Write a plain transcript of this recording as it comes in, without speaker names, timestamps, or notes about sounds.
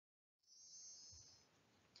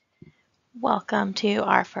Welcome to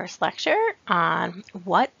our first lecture on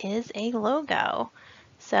what is a logo.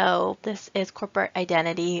 So this is Corporate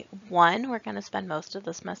Identity 1. We're going to spend most of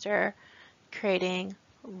the semester creating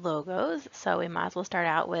logos. So we might as well start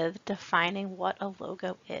out with defining what a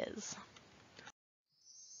logo is.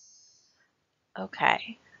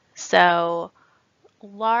 Okay, so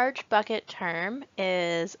large bucket term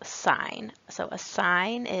is sign. So a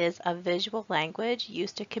sign is a visual language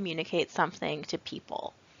used to communicate something to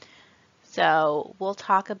people. So we'll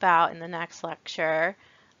talk about in the next lecture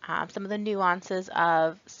some of the nuances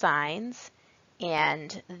of signs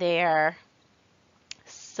and their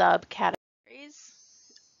subcategories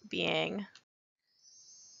being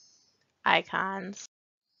icons,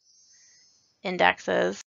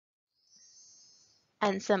 indexes,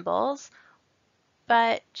 and symbols.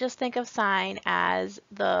 But just think of sign as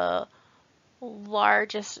the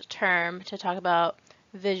largest term to talk about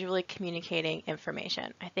visually communicating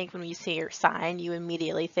information. I think when you see your sign, you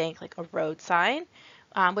immediately think like a road sign,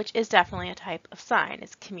 which is definitely a type of sign.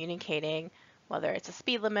 It's communicating whether it's a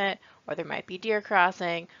speed limit, or there might be deer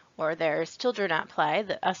crossing, or there's children at play.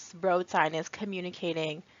 A road sign is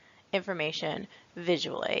communicating information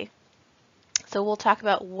visually. So we'll talk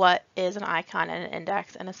about what is an icon and an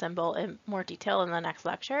index and a symbol in more detail in the next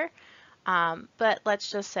lecture. But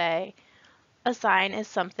let's just say a sign is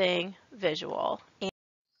something visual. And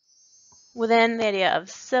within the idea of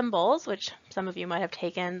symbols, which some of you might have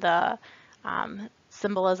taken the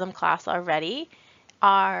symbolism class already,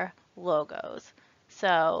 are logos.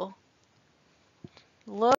 So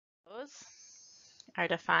logos are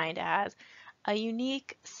defined as a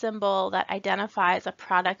unique symbol that identifies a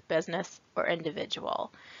product, business, or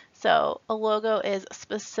individual. So a logo is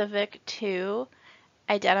specific to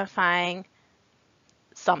identifying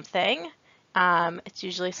something. It's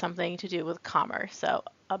usually something to do with commerce. So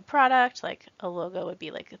a product, like a logo would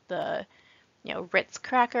be like the Ritz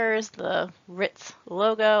crackers, the Ritz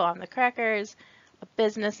logo on the crackers, a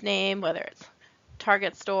business name, whether it's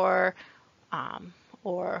Target store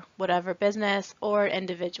or whatever business, or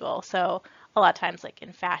individual. So a lot of times like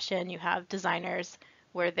in fashion, you have designers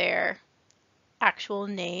where their actual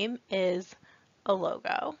name is a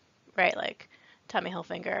logo, right? Like Tommy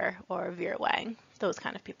Hilfiger or Vera Wang, those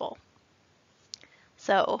kind of people.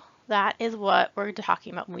 So that is what we're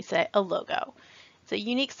talking about when we say a logo. It's a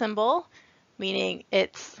unique symbol, meaning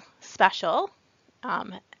it's special,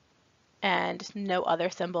 and no other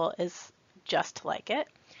symbol is just like it,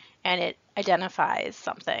 and it identifies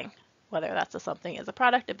something, whether that's something is a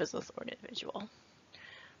product, a business, or an individual.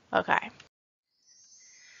 Okay.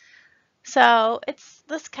 So it's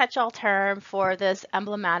this catch-all term for this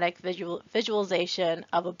emblematic visualization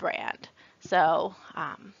of a brand. So,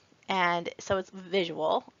 it's a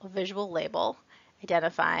visual label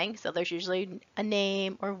identifying. So there's usually a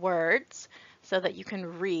name or words so that you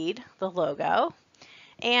can read the logo.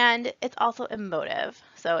 And it's also emotive.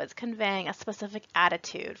 So it's conveying a specific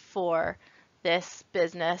attitude for this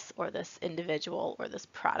business or this individual or this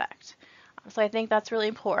product. So I think that's really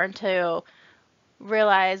important to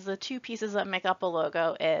realize the two pieces that make up a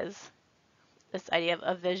logo is this idea of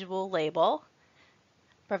a visual label,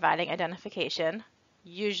 providing identification.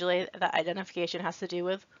 Usually that identification has to do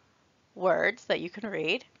with words that you can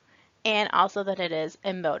read, and also that it is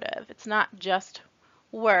emotive. It's not just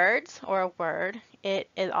words or a word, it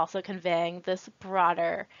is also conveying this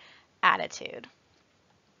broader attitude.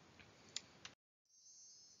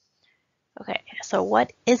 Okay, so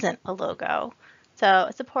what isn't a logo? So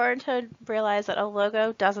it's important to realize that a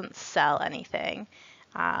logo doesn't sell anything.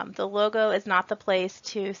 The logo is not the place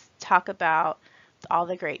to talk about all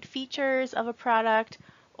the great features of a product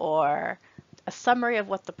or a summary of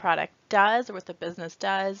what the product does or what the business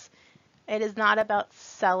does. It is not about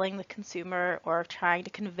selling the consumer or trying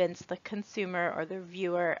to convince the consumer or the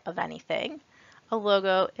viewer of anything. A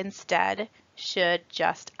logo instead should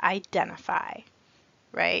just identify,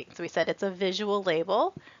 right? So we said it's a visual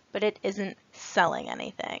label, but it isn't selling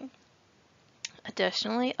anything.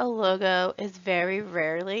 Additionally, a logo is very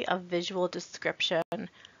rarely a visual description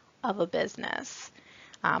of a business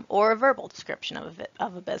or a verbal description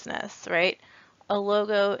of a business, right? A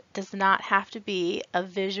logo does not have to be a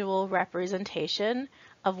visual representation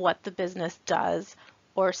of what the business does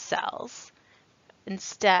or sells.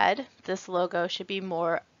 Instead, this logo should be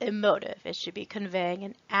more emotive. It should be conveying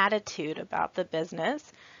an attitude about the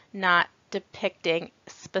business, not depicting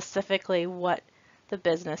specifically what the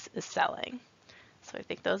business is selling. So I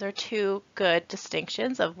think those are two good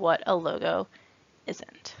distinctions of what a logo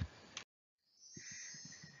isn't.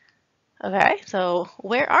 Okay, so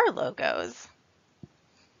where are logos?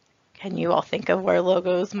 Can you all think of where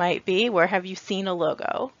logos might be? Where have you seen a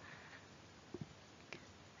logo?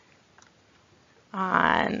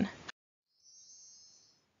 on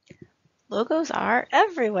logos are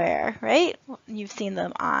everywhere, right? You've seen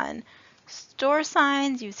them on store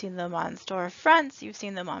signs, you've seen them on store fronts, you've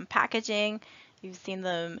seen them on packaging, you've seen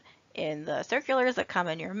them in the circulars that come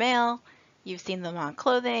in your mail, you've seen them on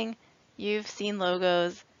clothing, you've seen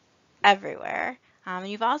logos everywhere.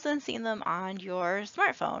 You've also seen them on your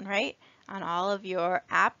smartphone, right? On all of your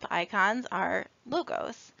app icons are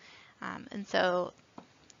logos. And so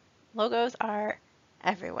logos are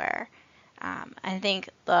everywhere. I think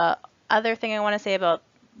the other thing I want to say about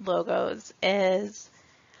logos is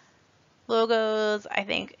logos, I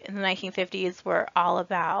think in the 1950s were all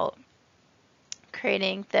about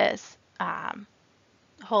creating this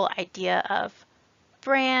whole idea of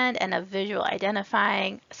brand and of visual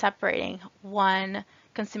identifying, separating one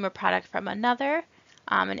consumer product from another.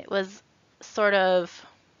 And it was sort of,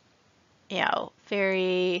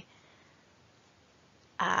 very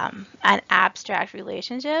an abstract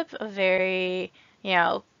relationship, a very,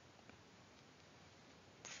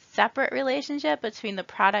 separate relationship between the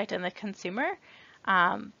product and the consumer.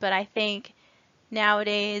 But I think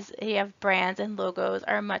nowadays you have brands and logos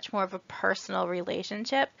are much more of a personal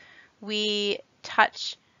relationship. We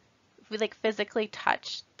like physically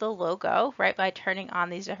touch the logo, right, by turning on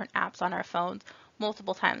these different apps on our phones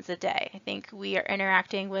multiple times a day. I think we are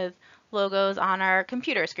interacting with logos on our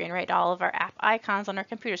computer screen, right? All of our app icons on our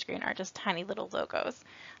computer screen are just tiny little logos.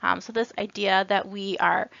 So this idea that we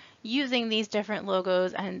are using these different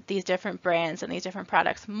logos and these different brands and these different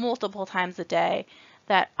products multiple times a day,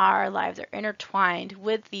 that our lives are intertwined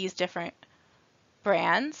with these different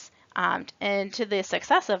brands, and to the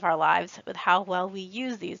success of our lives with how well we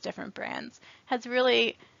use these different brands, has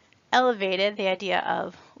really elevated the idea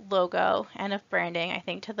of logo and of branding, I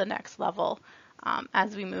think, to the next level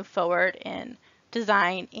as we move forward in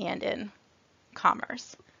design and in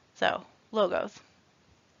commerce. So logos,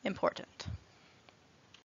 important.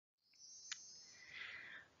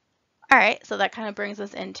 All right, so that kind of brings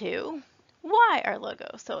us into why are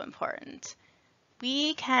logos so important?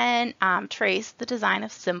 We can trace the design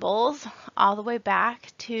of symbols all the way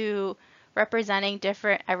back to representing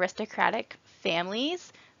different aristocratic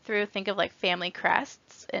families through, think of like family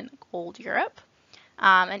crests in old Europe,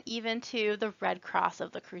 and even to the Red Cross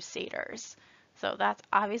of the Crusaders. So that's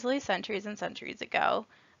obviously centuries and centuries ago.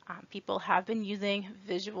 People have been using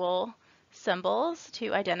visual symbols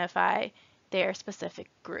to identify their specific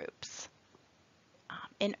groups.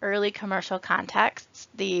 In early commercial contexts,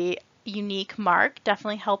 the unique mark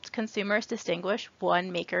definitely helped consumers distinguish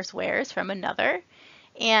one maker's wares from another,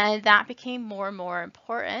 and that became more and more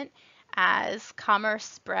important as commerce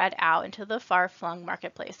spread out into the far-flung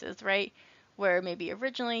marketplaces, right? Where maybe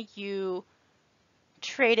originally you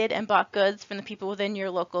traded and bought goods from the people within your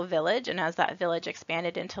local village, and as that village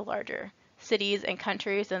expanded into larger cities and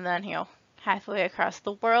countries, and then, halfway across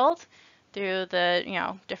the world through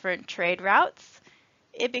the, different trade routes,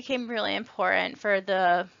 it became really important for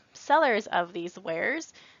the sellers of these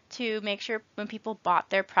wares to make sure when people bought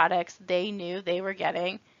their products, they knew they were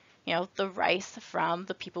getting, the rice from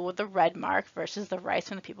the people with the red mark versus the rice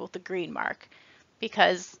from the people with the green mark.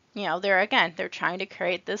 Because, they're trying to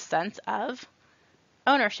create this sense of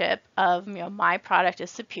ownership of, my product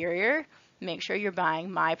is superior. Make sure you're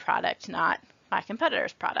buying my product, not my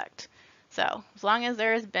competitor's product. So as long as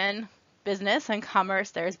there has been business and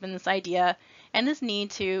commerce, there's been this idea and this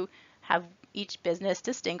need to have each business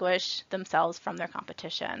distinguish themselves from their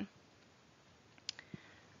competition.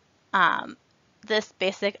 This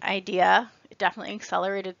basic idea definitely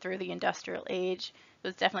accelerated through the industrial age. It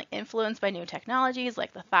was definitely influenced by new technologies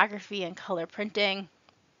like lithography and color printing,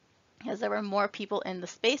 as there were more people in the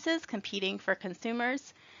spaces competing for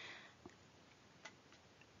consumers.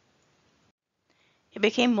 It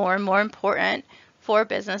became more and more important for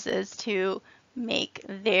businesses to make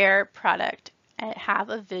their product have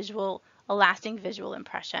a lasting visual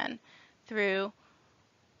impression through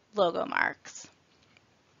logo marks.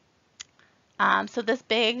 So this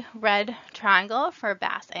big red triangle for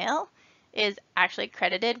Bass Ale is actually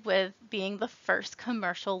credited with being the first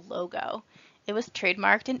commercial logo. It was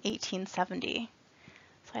trademarked in 1870.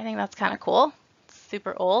 So I think that's kind of cool. It's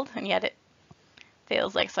super old, and yet it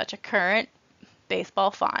feels like such a current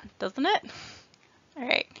baseball font, doesn't it? All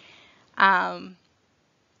right.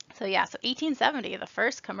 So 1870, the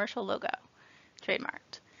first commercial logo,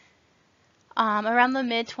 trademarked. Around the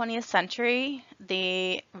mid-20th century,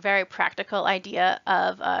 the very practical idea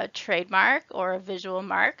of a trademark or a visual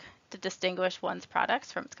mark to distinguish one's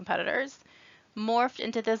products from its competitors morphed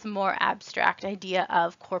into this more abstract idea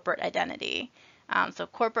of corporate identity. So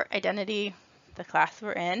corporate identity the class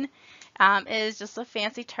we're in, is just a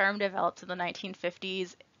fancy term developed in the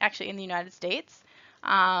 1950s, actually in the United States,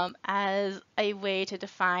 as a way to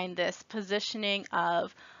define this positioning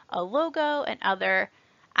of a logo and other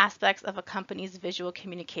aspects of a company's visual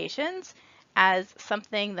communications as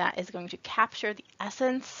something that is going to capture the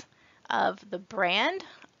essence of the brand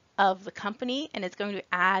of the company and it's going to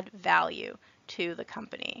add value to the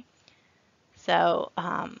company. So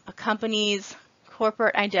a company's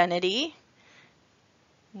corporate identity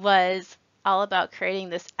was all about creating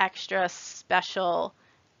this extra special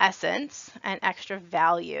essence and extra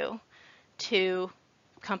value to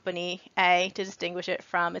company A to distinguish it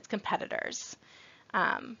from its competitors.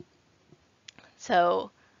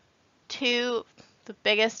 So the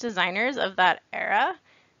biggest designers of that era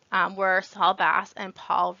were Saul Bass and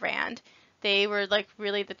Paul Rand. They were like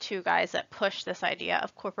really the two guys that pushed this idea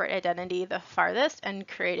of corporate identity the farthest and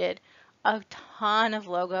created a ton of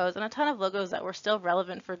logos and a ton of logos that were still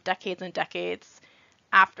relevant for decades and decades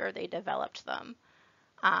after they developed them.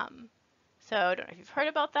 So I don't know if you've heard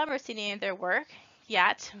about them or seen any of their work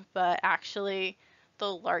yet, but actually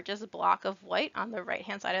the largest block of white on the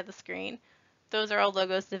right-hand side of the screen, those are all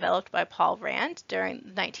logos developed by Paul Rand during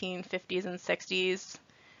the 1950s and 60s.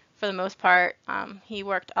 For the most part, he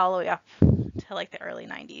worked all the way up to like the early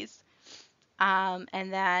 90s.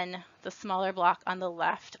 And then the smaller block on the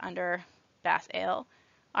left under Bass Ale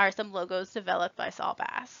are some logos developed by Saul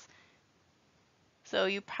Bass. So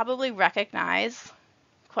you probably recognize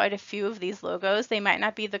quite a few of these logos. They might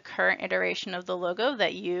not be the current iteration of the logo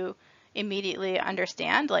that you immediately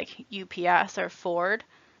understand, like UPS or Ford,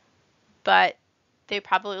 but they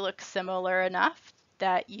probably look similar enough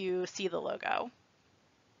that you see the logo.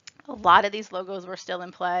 A lot of these logos were still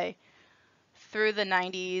in play through the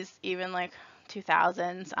 90s, even like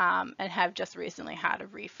 2000s, and have just recently had a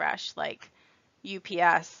refresh, like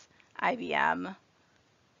UPS, IBM,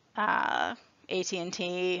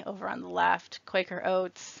 AT&T over on the left, Quaker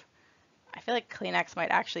Oats. I feel like Kleenex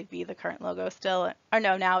might actually be the current logo still. Or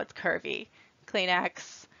no, now it's Curvy.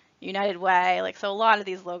 Kleenex, United Way, like, so a lot of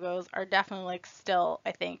these logos are definitely like still,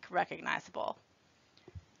 I think, recognizable.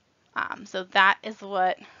 So that is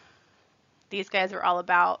what these guys were all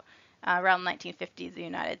about around the 1950s in the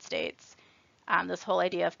United States. This whole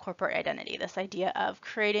idea of corporate identity, this idea of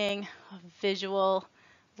creating a visual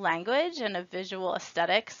language and a visual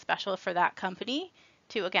aesthetic special for that company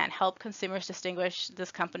to, again, help consumers distinguish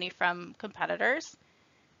this company from competitors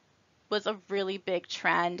was a really big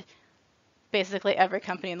trend. Basically, every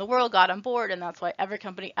company in the world got on board, and that's why every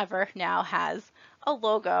company ever now has a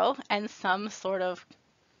logo and some sort of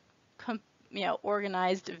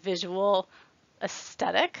organized visual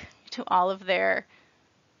aesthetic to all of their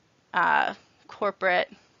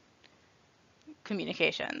corporate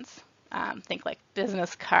communications. Think like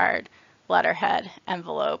business card, letterhead,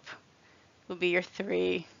 envelope would be your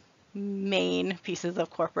three main pieces of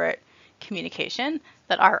corporate communication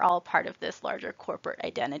that are all part of this larger corporate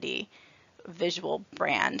identity visual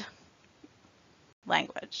brand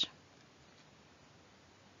language.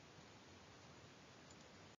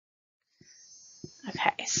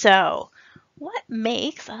 Okay, so what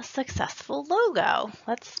makes a successful logo?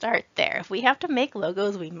 Let's start there. If we have to make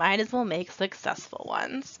logos, we might as well make successful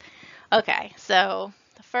ones. Okay, so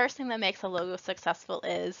the first thing that makes a logo successful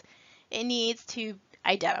is it needs to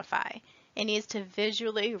identify. It needs to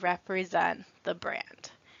visually represent the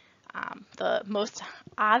brand. The most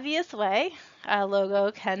obvious way a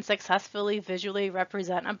logo can successfully visually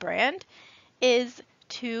represent a brand is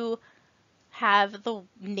to have the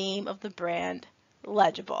name of the brand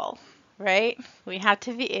legible, right? We have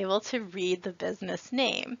to be able to read the business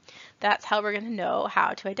name. That's how we're going to know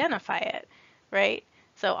how to identify it, right?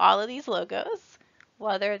 So all of these logos,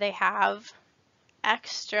 whether they have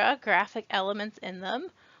extra graphic elements in them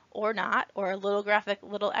or not, or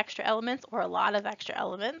little extra elements or a lot of extra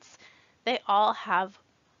elements, they all have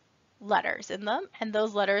letters in them, and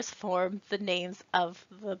those letters form the names of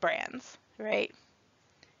the brands, right?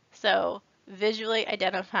 So visually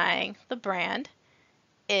identifying the brand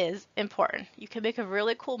is important. You can make a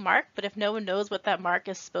really cool mark, but if no one knows what that mark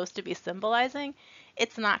is supposed to be symbolizing,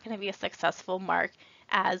 it's not going to be a successful mark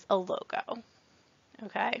as a logo.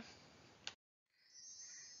 Okay.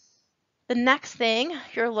 The next thing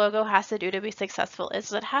your logo has to do to be successful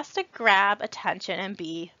is it has to grab attention and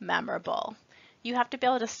be memorable. You have to be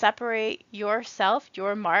able to separate yourself,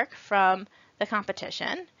 your mark, from the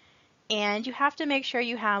competition, and you have to make sure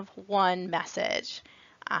you have one message.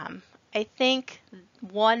 I think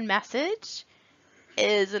one message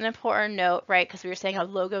is an important note, right? Because we were saying a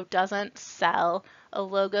logo doesn't sell. A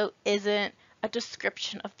logo isn't a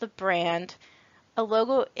description of the brand. A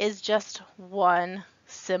logo is just one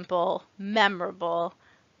simple, memorable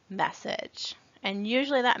message. And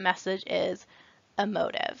usually that message is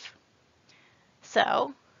emotive.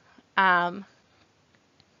 So,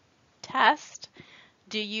 test,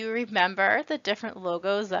 do you remember the different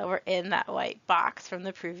logos that were in that white box from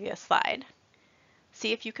the previous slide?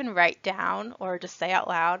 See if you can write down or just say out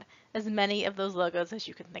loud as many of those logos as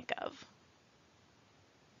you can think of.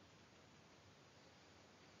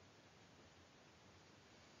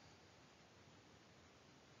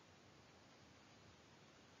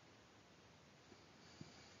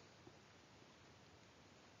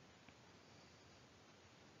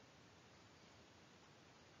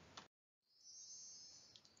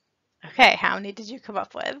 Okay, how many did you come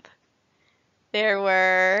up with? There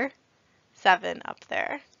were 7 up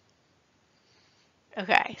there.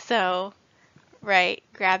 Okay, so, right,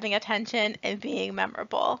 grabbing attention and being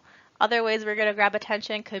memorable. Other ways we're going to grab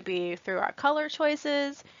attention could be through our color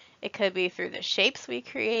choices, it could be through the shapes we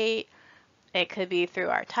create, it could be through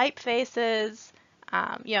our typefaces.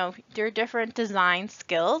 Your different design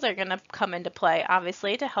skills are going to come into play,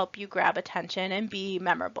 obviously, to help you grab attention and be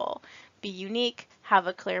memorable. Be unique, have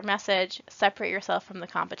a clear message, separate yourself from the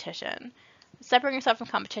competition. Separating yourself from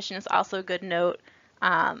competition is also a good note.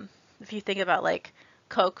 If you think about like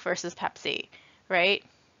Coke versus Pepsi, right?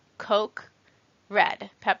 Coke,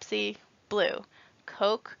 red, Pepsi, blue.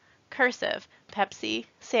 Coke, cursive, Pepsi,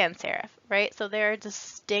 sans serif, right? So there are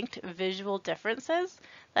distinct visual differences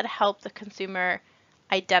that help the consumer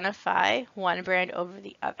identify one brand over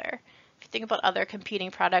the other. If you think about other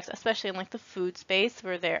competing products, especially in like the food space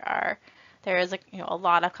where there is a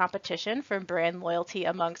lot of competition for brand loyalty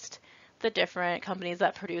amongst the different companies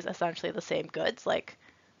that produce essentially the same goods like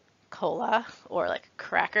cola or like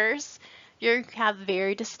crackers, you have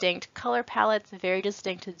very distinct color palettes, very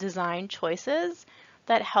distinct design choices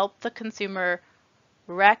that help the consumer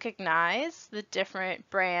recognize the different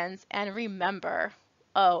brands and remember,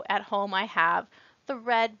 oh, at home I have the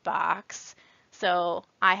red box, so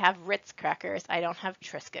I have Ritz crackers, I don't have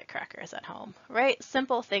Triscuit crackers at home, right?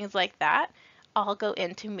 Simple things like that all go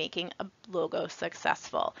into making a logo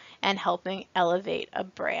successful and helping elevate a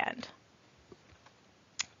brand.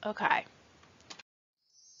 Okay.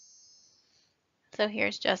 So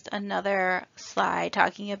here's just another slide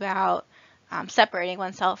talking about separating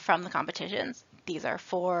oneself from the competitions. These are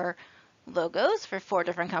 4 logos for 4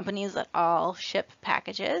 different companies that all ship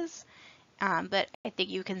packages. But I think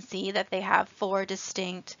you can see that they have 4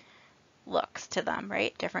 distinct looks to them,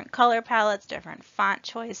 right? Different color palettes, different font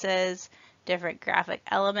choices, different graphic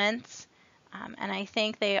elements. And I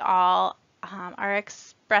think they all are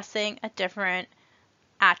expressing a different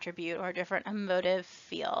attribute or a different emotive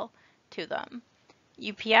feel to them.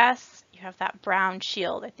 UPS, you have that brown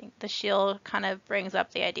shield. I think the shield kind of brings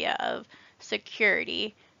up the idea of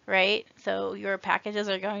security, right? So your packages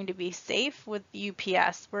are going to be safe with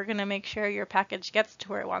UPS. We're going to make sure your package gets to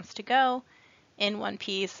where it wants to go in one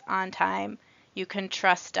piece on time. You can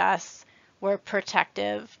trust us. We're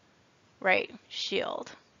protective, right?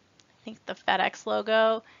 Shield. I think the FedEx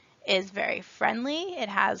logo is very friendly. It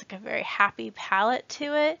has like a very happy palette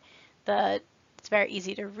to it. It's very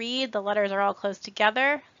easy to read. The letters are all close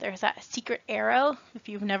together. There's that secret arrow. If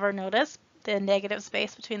you've never noticed, the negative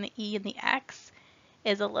space between the E and the X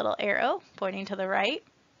is a little arrow pointing to the right.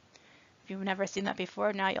 If you've never seen that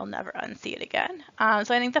before, now you'll never unsee it again.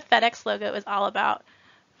 So I think the FedEx logo is all about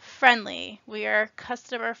friendly. We are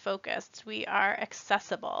customer focused. We are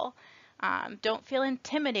accessible. Don't feel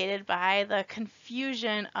intimidated by the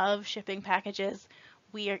confusion of shipping packages.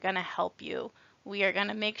 We are going to help you. We are going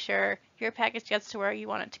to make sure your package gets to where you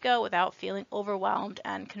want it to go without feeling overwhelmed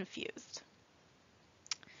and confused.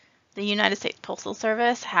 The United States Postal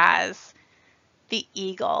Service has the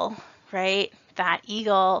eagle, right? That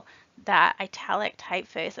eagle, that italic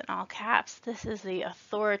typeface in all caps. This is the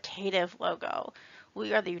authoritative logo.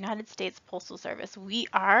 We are the United States Postal Service. We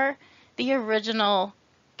are the original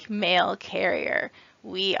mail carrier.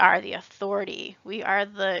 We are the authority. We are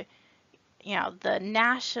the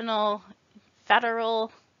national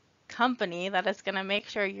federal company that is going to make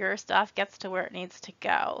sure your stuff gets to where it needs to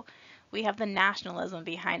go. We have the nationalism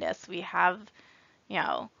behind us. We have,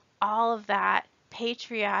 all of that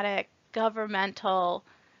patriotic, governmental,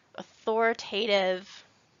 authoritative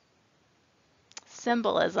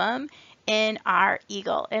symbolism in our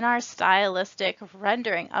eagle, in our stylistic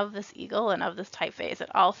rendering of this eagle and of this typeface.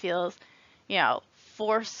 It all feels,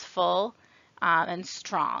 forceful and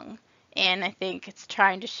strong. And I think it's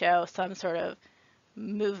trying to show some sort of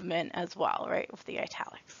movement as well, right, with the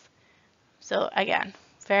italics. So again,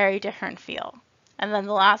 very different feel. And then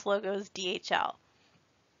the last logo is DHL.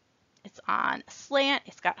 it's on a slant,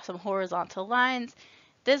 it's got some horizontal lines.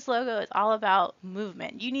 This logo is all about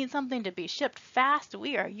movement. You need something to be shipped fast.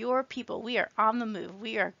 We are your people. We are on the move.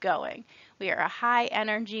 We are going. We are a high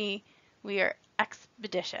energy. We are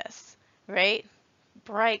expeditious, right?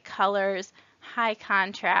 Bright colors, high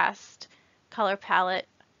contrast, color palette,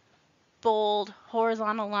 bold,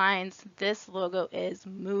 horizontal lines. This logo is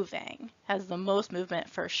moving, has the most movement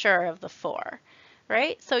for sure of the four,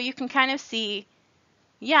 right? So you can kind of see,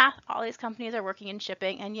 yeah, all these companies are working in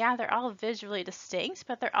shipping, and yeah, they're all visually distinct,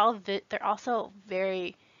 but they're also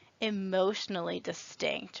very emotionally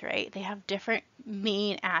distinct, right? They have different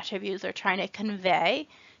main attributes they're trying to convey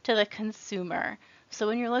to the consumer. So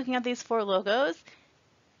when you're looking at these four logos,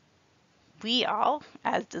 we all,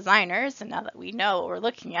 as designers, and now that we know what we're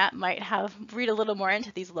looking at, might have read a little more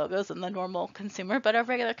into these logos than the normal consumer, but a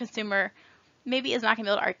regular consumer maybe is not going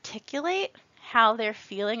to be able to articulate how they're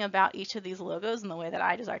feeling about each of these logos in the way that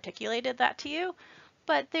I just articulated that to you,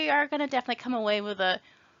 but they are going to definitely come away with a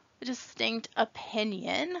distinct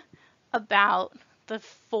opinion about the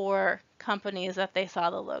four companies that they saw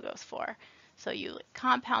the logos for. So you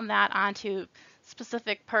compound that onto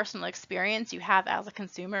specific personal experience you have as a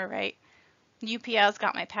consumer, right? UPS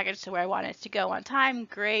got my package to where I wanted it to go on time,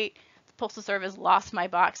 great. The Postal Service lost my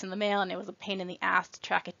box in the mail and it was a pain in the ass to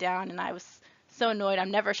track it down, and I was so annoyed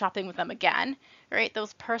I'm never shopping with them again, right?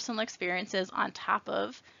 Those personal experiences on top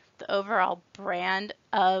of the overall brand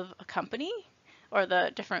of a company or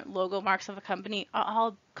the different logo marks of a company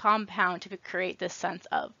all compound to create this sense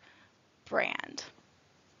of brand.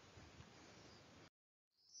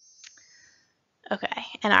 Okay,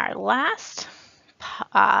 and our last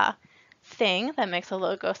thing that makes a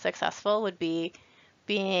logo successful would be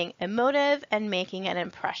being emotive and making an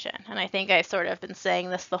impression. And I think I've sort of been saying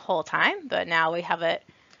this the whole time, but now we have it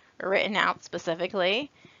written out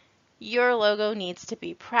specifically. Your logo needs to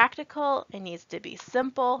be practical, it needs to be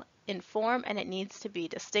simple in form, and it needs to be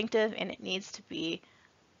distinctive, and it needs to be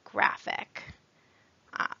graphic.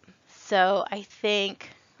 So I think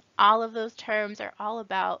all of those terms are all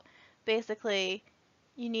about basically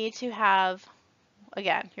you need to have,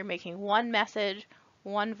 again, you're making one message,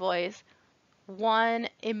 one voice, one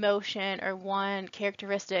emotion or one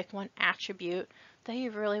characteristic, one attribute that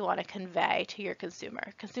you really want to convey to your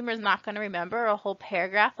consumer. Consumer is not going to remember a whole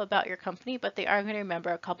paragraph about your company, but they are going to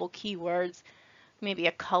remember a couple keywords, maybe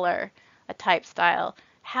a color, a type style,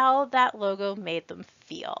 how that logo made them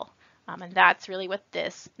feel. And that's really what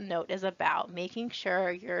this note is about, making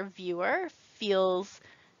sure your viewer feels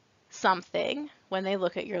something when they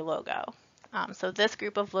look at your logo. So this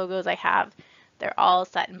group of logos I have, they're all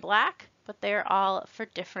set in black, but they're all for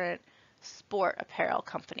different sport apparel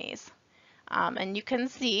companies. And you can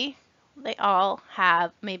see they all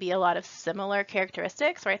have maybe a lot of similar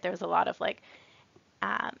characteristics, right? There's a lot of like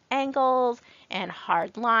angles and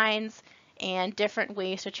hard lines and different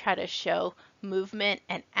ways to try to show movement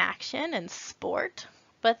and action and sport.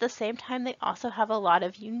 But at the same time, they also have a lot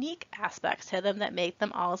of unique aspects to them that make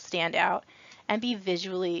them all stand out and be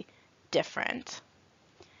visually different.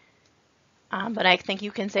 But I think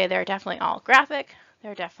you can say they're definitely all graphic,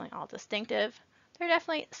 they're definitely all distinctive, they're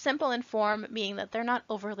definitely simple in form, meaning that they're not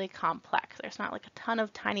overly complex. There's not like a ton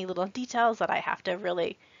of tiny little details that I have to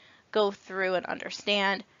really go through and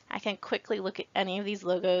understand. I can quickly look at any of these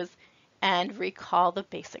logos and recall the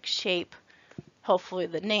basic shape, hopefully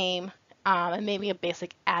the name, and maybe a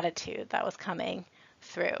basic attitude that was coming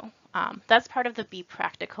through. That's part of the be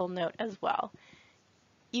practical note as well.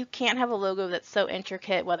 You can't have a logo that's so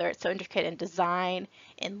intricate, whether it's so intricate in design,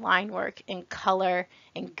 in line work, in color,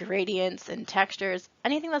 in gradients, in textures,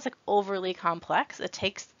 anything that's like overly complex. It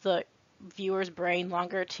takes the viewer's brain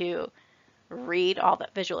longer to read all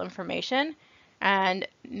that visual information and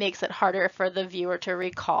makes it harder for the viewer to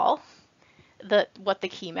recall what the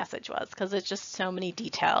key message was, because it's just so many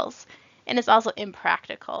details, and it's also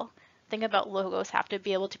impractical. Think about logos have to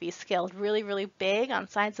be able to be scaled really, really big on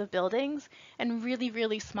sides of buildings and really,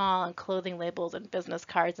 really small on clothing labels and business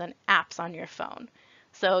cards and apps on your phone.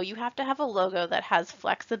 So you have to have a logo that has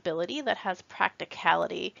flexibility, that has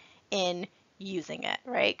practicality in using it,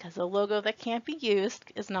 right? Because a logo that can't be used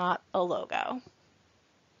is not a logo.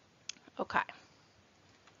 Okay.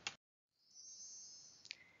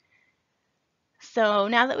 So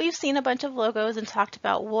now that we've seen a bunch of logos and talked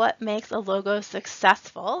about what makes a logo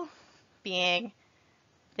successful, being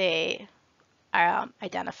they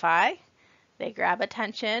identify, they grab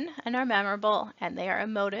attention and are memorable, and they are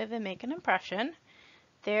emotive and make an impression,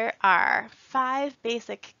 there are 5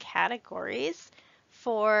 basic categories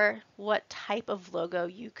for what type of logo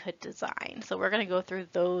you could design. So we're going to go through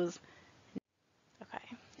those. Okay.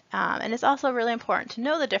 And it's also really important to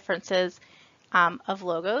know the differences of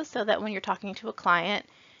logos so that when you're talking to a client,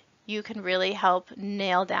 you can really help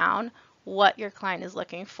nail down what your client is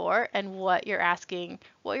looking for and what your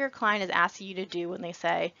client is asking you to do when they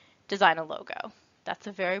say design a logo. That's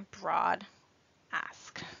a very broad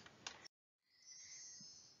ask.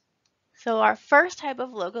 So our first type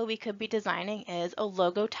of logo we could be designing is a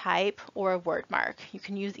logo type or a word mark. You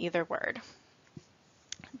can use either word.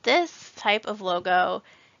 This type of logo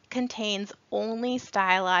contains only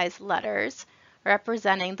stylized letters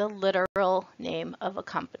representing the literal name of a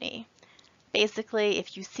company. Basically,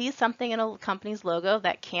 if you see something in a company's logo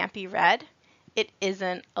that can't be read, it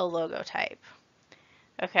isn't a logo type.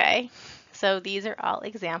 Okay, so these are all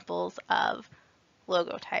examples of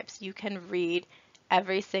logo types. You can read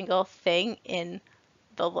every single thing in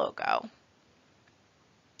the logo.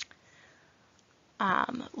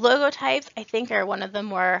 Logo types, I think, are one of the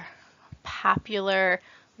more popular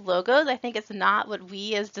logos. I think it's not what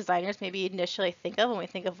we as designers maybe initially think of when we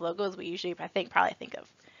think of logos. We usually, probably think of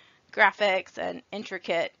graphics and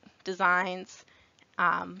intricate designs,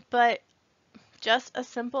 but just a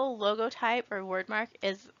simple logo type or word mark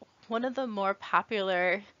is one of the more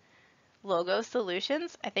popular logo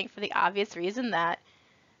solutions, I think, for the obvious reason that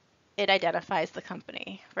it identifies the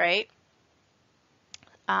company, right?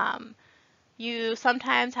 You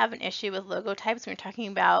sometimes have an issue with logo types when you're talking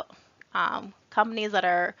about companies that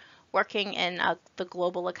are working in the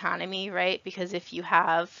global economy, right? Because if you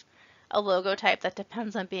have a logo type that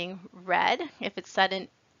depends on being read, if it's said in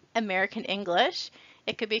American English,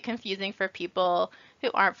 it could be confusing for people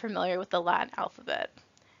who aren't familiar with the Latin alphabet.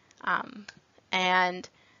 And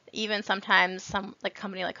even sometimes like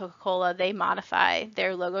company like Coca-Cola, they modify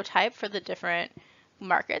their logo type for the different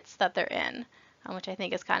markets that they're in, which I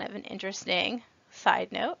think is kind of an interesting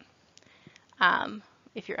side note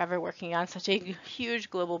if you're ever working on such a huge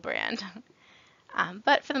global brand.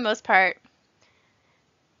 But for the most part,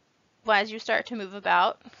 as you start to move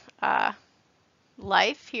about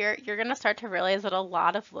life here, you're going to start to realize that a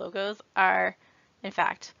lot of logos are, in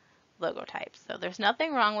fact, logo types. So there's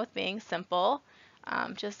nothing wrong with being simple.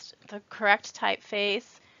 Just the correct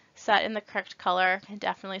typeface set in the correct color can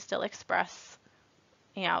definitely still express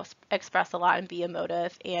a lot and be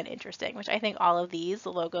emotive and interesting, which I think all of these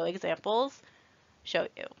logo examples show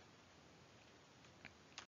you.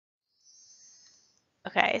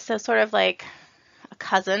 Okay, so sort of like a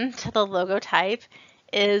cousin to the logo type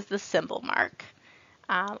is the symbol mark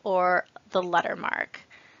or the letter mark.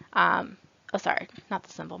 Oh, sorry, not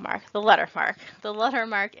the symbol mark, the letter mark. The letter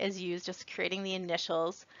mark is used just creating the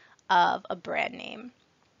initials of a brand name.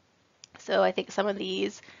 So I think some of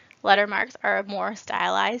these letter marks are more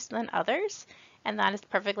stylized than others, and that is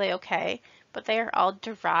perfectly okay, but they are all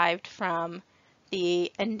derived from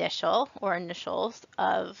the initial or initials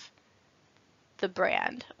of the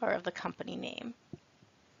brand or of the company name.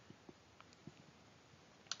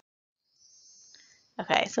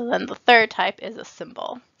 Okay, so then the third type is a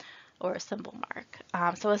symbol or a symbol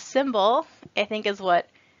mark. So a symbol, I think, is what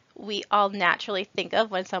we all naturally think of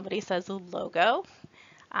when somebody says a logo.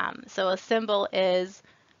 So a symbol is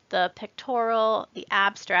the pictorial, the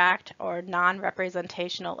abstract, or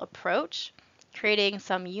non-representational approach, creating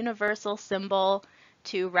some universal symbol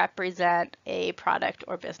to represent a product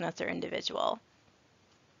or business or individual.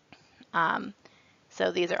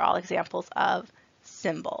 So these are all examples of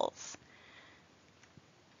symbols.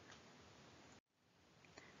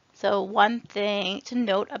 So one thing to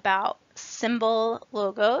note about symbol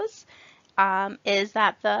logos is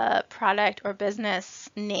that the product or business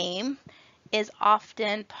name is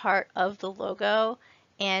often part of the logo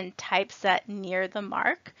and typeset near the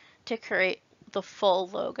mark to create the full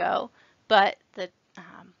logo, but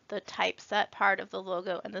the typeset part of the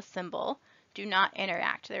logo and the symbol do not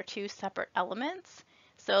interact. They're two separate elements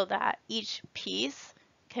so that each piece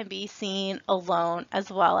can be seen alone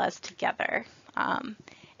as well as together.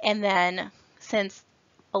 And then since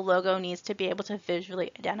a logo needs to be able to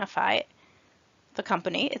visually identify the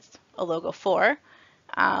company it's a logo for,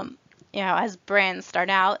 as brands start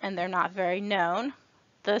out and they're not very known,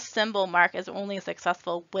 the symbol mark is only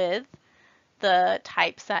successful with the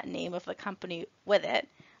typeset name of the company with it.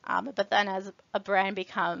 But then as a brand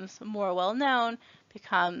becomes more well-known,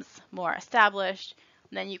 becomes more established,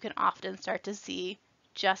 then you can often start to see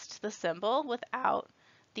just the symbol without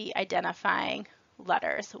the identifying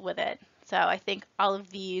letters with it. So I think all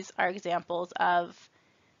of these are examples of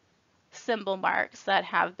symbol marks that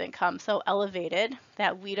have become so elevated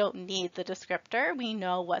that we don't need the descriptor. We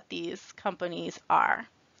know what these companies are.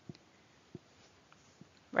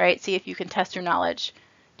 Right? See if you can test your knowledge.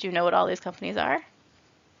 Do you know what all these companies are?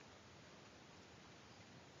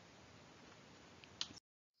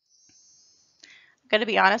 going to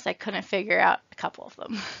be honest, I couldn't figure out a couple of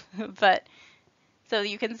them. But so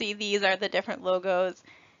you can see these are the different logos,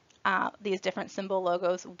 these different symbol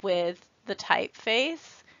logos with the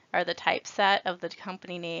typeface or the typeset of the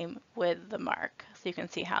company name with the mark. So you can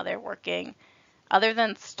see how they're working. Other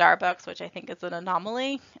than Starbucks, which I think is an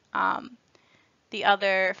anomaly, the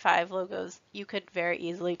other 5 logos, you could very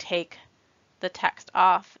easily take the text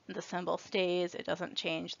off, the symbol stays, it doesn't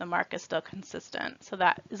change, the mark is still consistent. So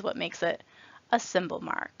that is what makes it a symbol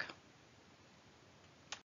mark.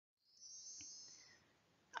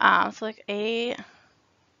 So like a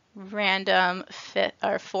random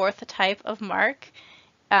 4th type of mark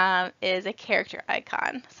is a character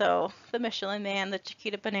icon. So the Michelin Man, the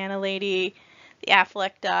Chiquita Banana Lady, the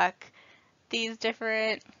Affleck Duck, these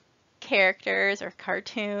different characters or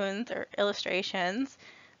cartoons or illustrations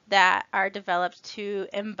that are developed to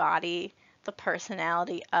embody the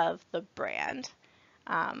personality of the brand.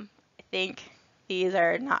 I think these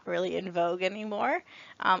are not really in vogue anymore,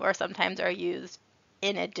 or sometimes are used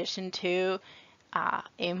in addition to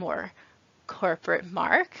a more corporate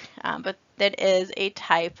mark, but that is a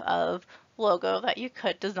type of logo that you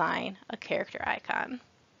could design a character icon.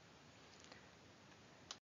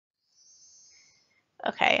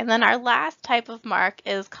 Okay, and then our last type of mark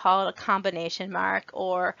is called a combination mark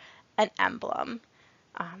or an emblem.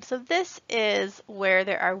 So this is where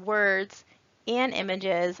there are words and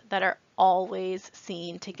images that are always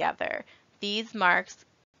seen together. These marks,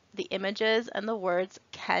 the images and the words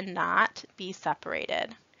cannot be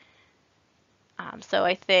separated. So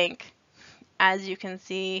I think, as you can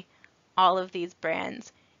see, all of these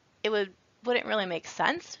brands, it wouldn't really make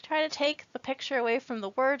sense to try to take the picture away from the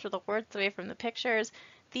words or the words away from the pictures.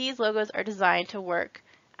 These logos are designed to work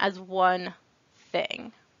as one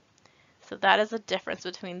thing. So that is the difference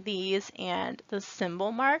between these and the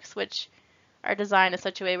symbol marks, which are designed in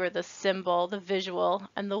such a way where the symbol, the visual,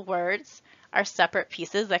 and the words are separate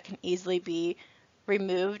pieces that can easily be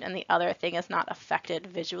removed and the other thing is not affected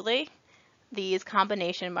visually. These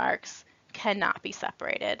combination marks cannot be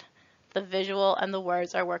separated. The visual and the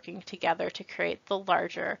words are working together to create the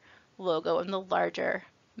larger logo and the larger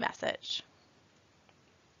message.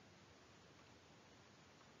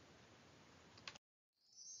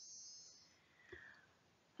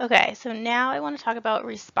 Okay, so now I want to talk about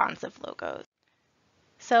responsive logos.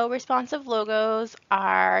 So responsive logos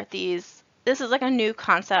are this is like a new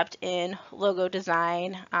concept in logo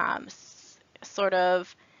design, sort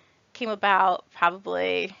of came about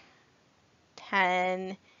probably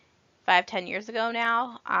 5-10 years ago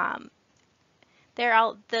now.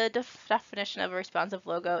 The definition of a responsive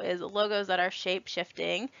logo is logos that are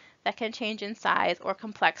shape-shifting, that can change in size or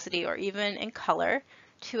complexity or even in color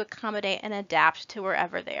to accommodate and adapt to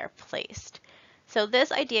wherever they are placed. So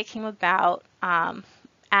this idea came about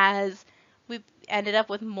as we ended up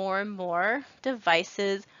with more and more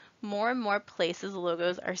devices, more and more places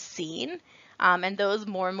logos are seen, and those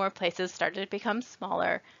more and more places started to become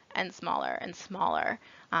smaller and smaller and smaller.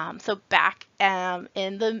 So back in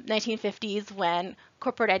the 1950s, when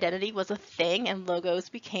corporate identity was a thing and logos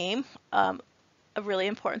became a really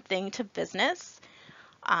important thing to business,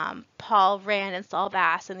 Paul Rand and Saul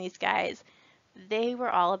Bass and these guys, they were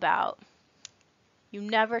all about, you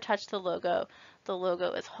never touch the logo. The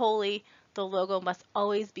logo is holy. The logo must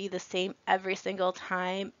always be the same every single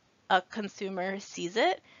time a consumer sees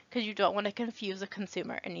it, because you don't want to confuse a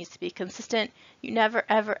consumer. It needs to be consistent. You never,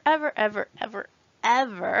 ever, ever, ever, ever,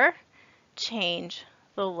 ever change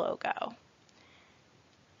the logo.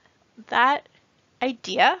 That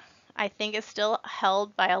idea, I think, is still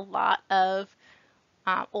held by a lot of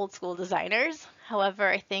old school designers. However,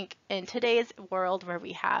 I think in today's world where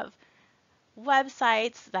we have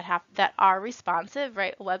websites that are responsive,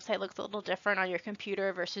 right? A website looks a little different on your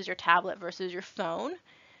computer versus your tablet versus your phone.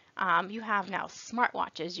 You have now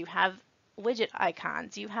smartwatches, you have widget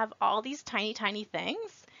icons, you have all these tiny, tiny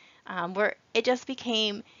things where it just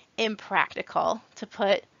became impractical to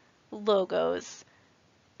put logos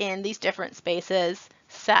in these different spaces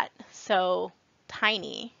set so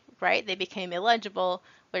tiny, right? They became illegible,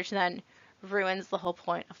 which then ruins the whole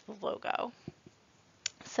point of the logo.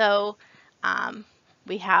 So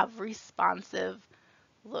we have responsive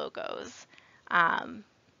logos.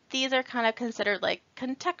 These are kind of considered like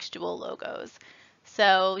contextual logos.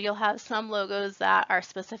 So you'll have some logos that are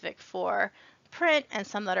specific for print and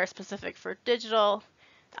some that are specific for digital.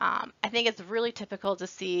 I think it's really typical to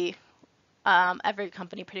see every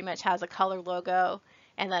company pretty much has a color logo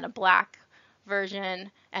and then a black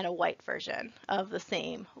version and a white version of the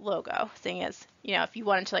same logo. Seeing as, you know, if you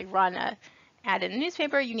wanted to like run a ad in a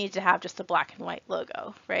newspaper, you need to have just a black and white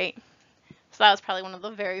logo, right? So that was probably one of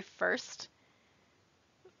the very first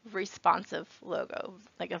responsive logo,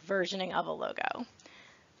 like a versioning of a logo.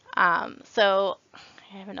 So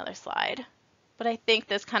I have another slide, but I think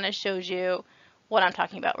this kind of shows you what I'm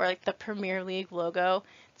talking about, where like the Premier League logo,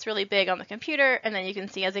 it's really big on the computer, and then you can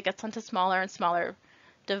see as it gets onto smaller and smaller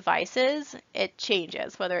devices, it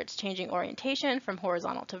changes, whether it's changing orientation from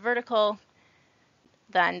horizontal to vertical.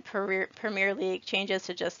 Then Premier League changes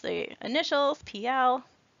to just the initials, PL.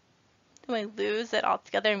 Then we lose it all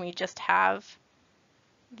together and we just have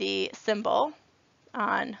the symbol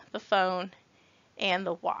on the phone and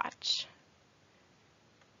the watch.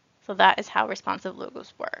 So that is how responsive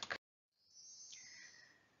logos work.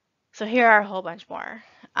 So here are a whole bunch more.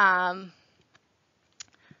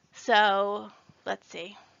 So let's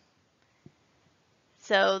see.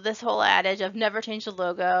 So this whole adage of never change the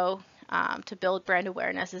logo to build brand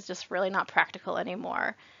awareness is just really not practical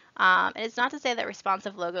anymore. And it's not to say that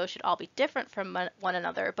responsive logos should all be different from one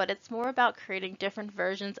another, but it's more about creating different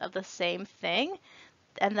versions of the same thing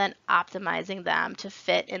and then optimizing them to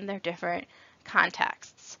fit in their different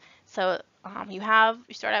contexts. So you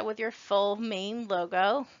start out with your full main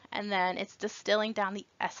logo, and then it's distilling down the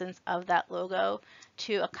essence of that logo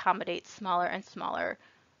to accommodate smaller and smaller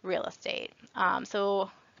real estate. So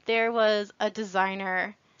there was a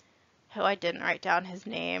designer who I didn't write down his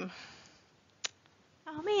name.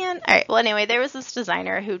 Oh man. All right. Well, anyway, there was this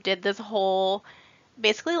designer who did this whole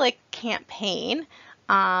basically like campaign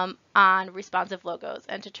on responsive logos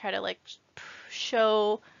and to try to like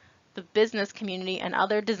show the business community and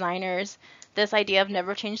other designers this idea of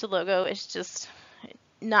never change the logo is just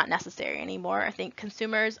not necessary anymore. I think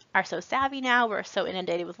consumers are so savvy now. We're so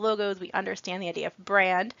inundated with logos. We understand the idea of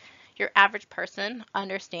brand. Your average person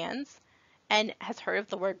understands and has heard of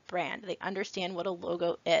the word brand. They understand what a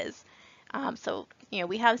logo is. So,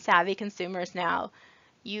 we have savvy consumers now.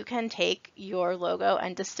 You can take your logo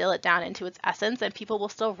and distill it down into its essence and people will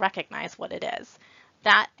still recognize what it is.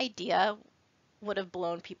 That idea would have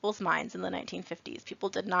blown people's minds in the 1950s. People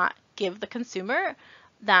did not give the consumer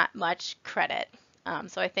that much credit.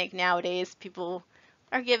 So I think nowadays people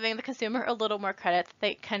are giving the consumer a little more credit that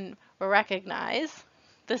they can recognize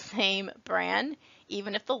the same brand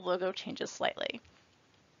even if the logo changes slightly.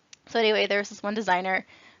 So anyway, there's this one designer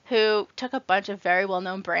who took a bunch of very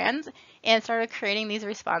well-known brands and started creating these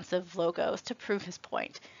responsive logos to prove his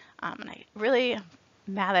point. And I really am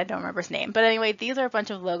mad I don't remember his name. But anyway, these are a bunch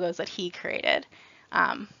of logos that he created.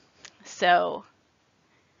 And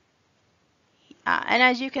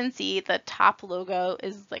as you can see, the top logo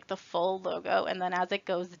is like the full logo. And then as it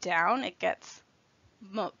goes down, it gets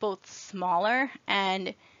both smaller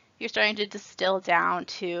and you're starting to distill down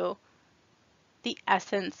to the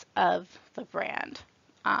essence of the brand.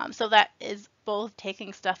 So that is both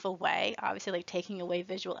taking stuff away, obviously like taking away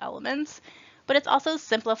visual elements, but it's also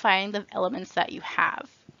simplifying the elements that you have.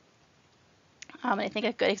 And I think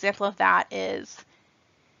a good example of that is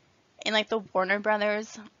in like the Warner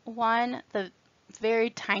Brothers one, the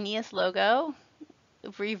very tiniest logo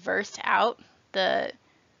reversed out the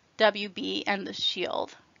WB and the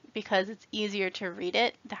shield because it's easier to read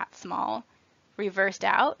it that small, reversed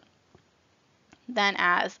out, than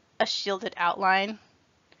as a shielded outline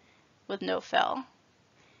with no fill.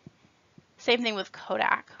 Same thing with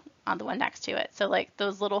Kodak on the one next to it. So like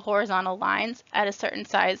those little horizontal lines at a certain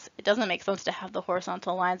size, it doesn't make sense to have the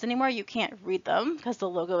horizontal lines anymore. You can't read them because the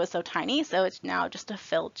logo is so tiny. So it's now just a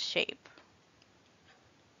filled shape.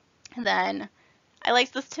 And then I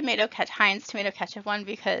like this Heinz tomato ketchup one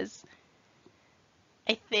because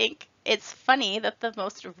I think it's funny that the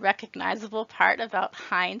most recognizable part about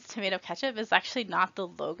Heinz tomato ketchup is actually not the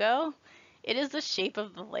logo. It is the shape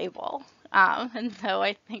of the label. And so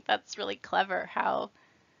I think that's really clever how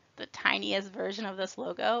the tiniest version of this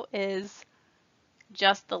logo is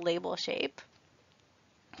just the label shape.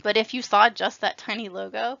 But if you saw just that tiny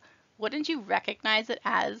logo, wouldn't you recognize it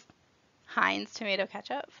as Heinz tomato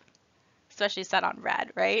ketchup? Especially set on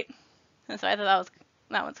red, right? And so I thought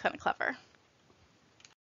that one's kind of clever.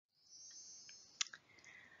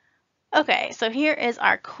 Okay, so here is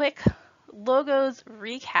our quick logos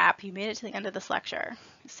recap. You made it to the end of this lecture.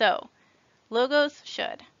 So logos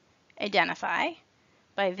should identify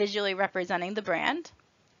by visually representing the brand.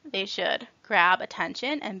 They should grab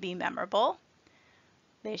attention and be memorable.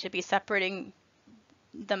 They should be separating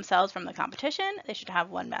themselves from the competition. They should have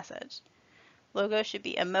one message. Logos should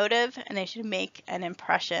be emotive and they should make an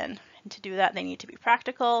impression. And to do that, they need to be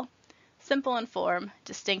practical, simple in form,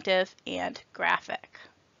 distinctive, and graphic.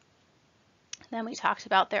 Then we talked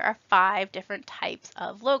about there are 5 different types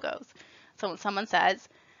of logos. So when someone says,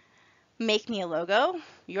 make me a logo,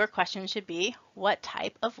 your question should be, what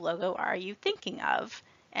type of logo are you thinking of?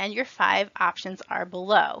 And your 5 options are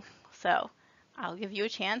below. So I'll give you a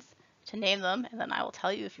chance to name them, and then I will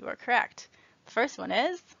tell you if you are correct. The first one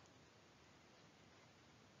is,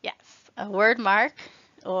 yes, a word mark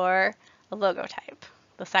or a logo type.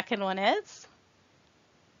 The second one is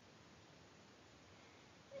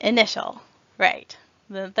initial, right.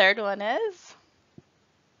 The third one is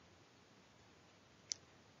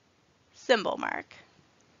symbol mark.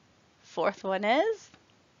 Fourth one is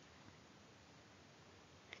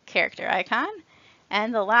character icon.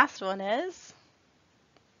 And the last one is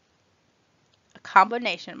a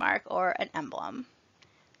combination mark or an emblem.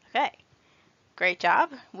 Okay, great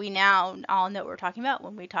job. We now all know what we're talking about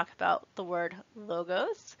when we talk about the word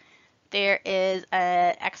logos. There is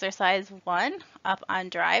exercise 1 up on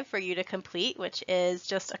Drive for you to complete, which is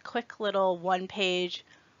just a quick little 1-page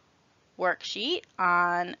worksheet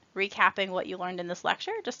on recapping what you learned in this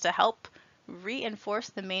lecture, just to help reinforce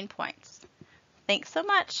the main points. Thanks so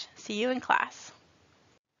much. See you in class.